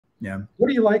Yeah. What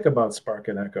do you like about Spark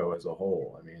and Echo as a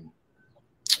whole? I mean,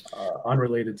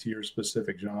 unrelated to your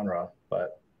specific genre,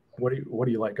 but what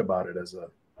do you like about it as a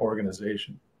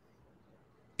organization?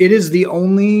 It is the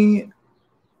only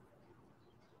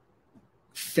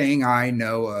thing I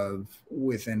know of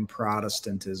within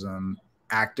Protestantism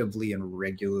actively and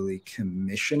regularly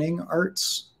commissioning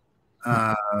arts.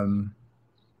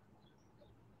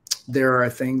 There are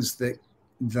things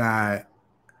that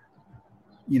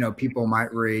you know, people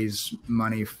might raise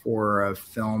money for a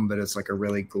film, but it's like a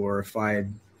really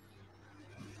glorified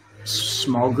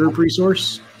small group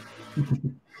resource,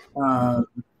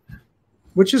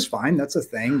 which is fine. That's a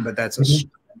thing, but that's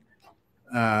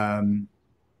a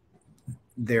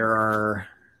there are,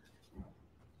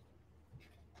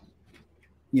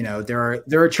 you know, there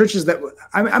are churches that,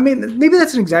 I mean, maybe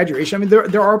that's an exaggeration. I mean,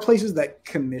 there are places that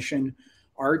commission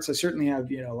arts. I certainly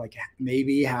have, you know, like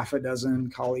maybe half a dozen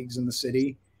colleagues in the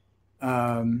city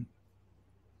that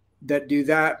do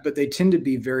that, but they tend to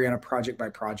be very on a project by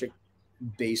project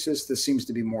basis. This seems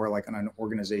to be more like on an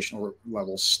organizational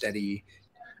level, steady.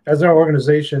 As an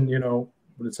organization, you know,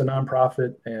 it's a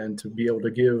nonprofit, and to be able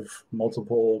to give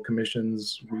multiple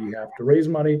commissions, we have to raise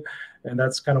money. And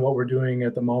that's kind of what we're doing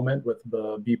at the moment with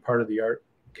the Be Part of the Art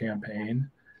campaign.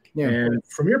 Yeah. And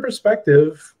from your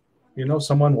perspective, you know,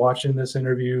 someone watching this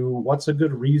interview, what's a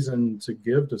good reason to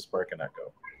give to Spark and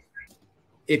Echo?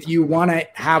 If you want to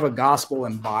have a gospel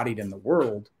embodied in the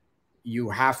world,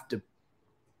 you have to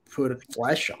put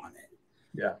flesh on it.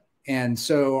 Yeah. And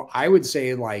so I would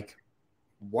say, like,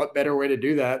 what better way to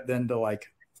do that than to like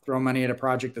throw money at a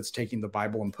project that's taking the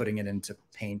Bible and putting it into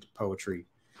paint, poetry,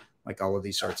 like all of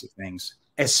these sorts of things,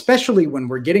 especially when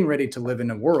we're getting ready to live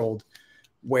in a world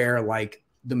where like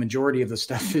the majority of the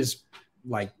stuff is,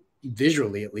 like,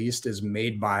 visually at least, is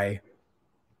made by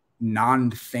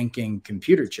non-thinking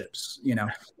computer chips, you know?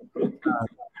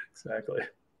 Exactly.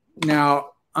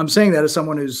 Now I'm saying that as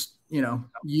someone who's, you know,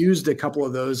 used a couple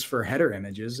of those for header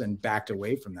images and backed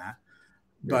away from that.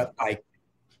 Yeah. But like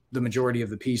the majority of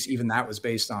the piece, even that was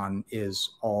based on,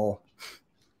 is all,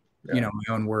 you know,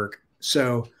 my own work.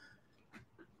 So,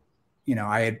 you know,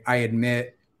 I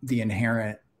admit the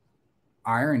inherent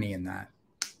irony in that.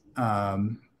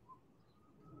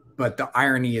 But the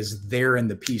irony is there in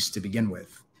the piece to begin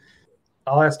with.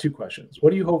 I'll ask two questions.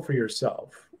 What do you hope for yourself?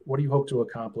 What do you hope to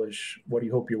accomplish? What do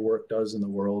you hope your work does in the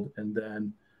world? And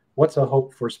then what's a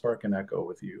hope for Spark and Echo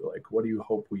with you? Like, what do you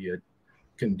hope we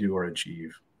can do or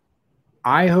achieve?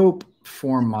 I hope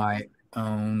for my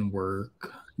own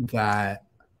work that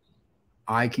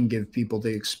I can give people the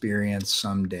experience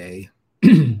someday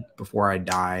before I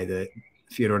die that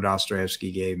Fyodor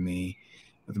Dostoevsky gave me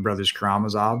with the Brothers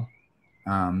Karamazov.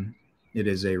 It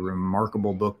is a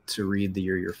remarkable book to read the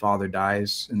year your father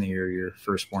dies and the year your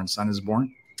firstborn son is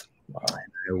born. Wow.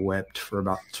 I wept for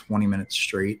about 20 minutes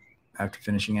straight after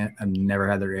finishing it. I've never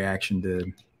had the reaction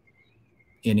to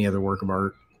any other work of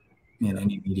art in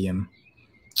any medium.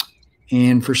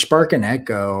 And for Spark and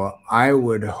Echo, I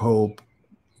would hope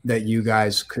that you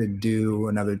guys could do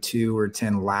another 2 or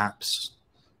 10 laps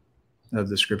of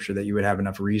the scripture, that you would have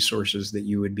enough resources that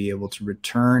you would be able to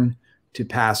return to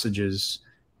passages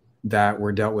that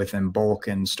were dealt with in bulk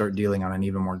and start dealing on an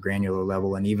even more granular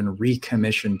level, and even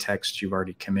recommission texts you've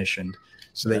already commissioned,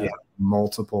 so that you have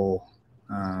multiple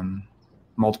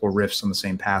riffs on the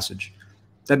same passage.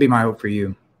 That'd be my hope for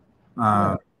you.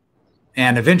 And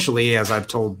eventually, as I've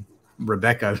told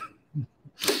Rebecca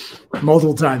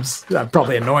multiple times, I'm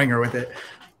probably annoying her with it,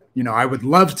 you know, I would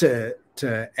love to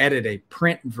edit a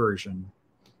print version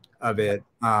of it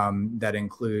that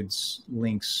includes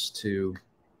links to,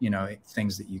 you know,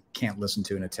 things that you can't listen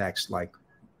to in a text, like,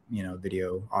 you know,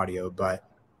 video, audio, but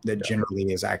that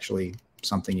generally is actually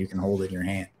something you can hold in your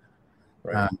hand.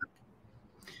 Right.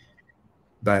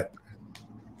 But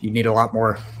you need a lot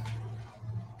more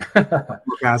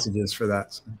passages for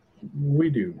that. So.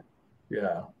 We do.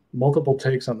 Yeah. Multiple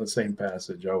takes on the same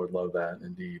passage. I would love that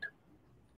indeed.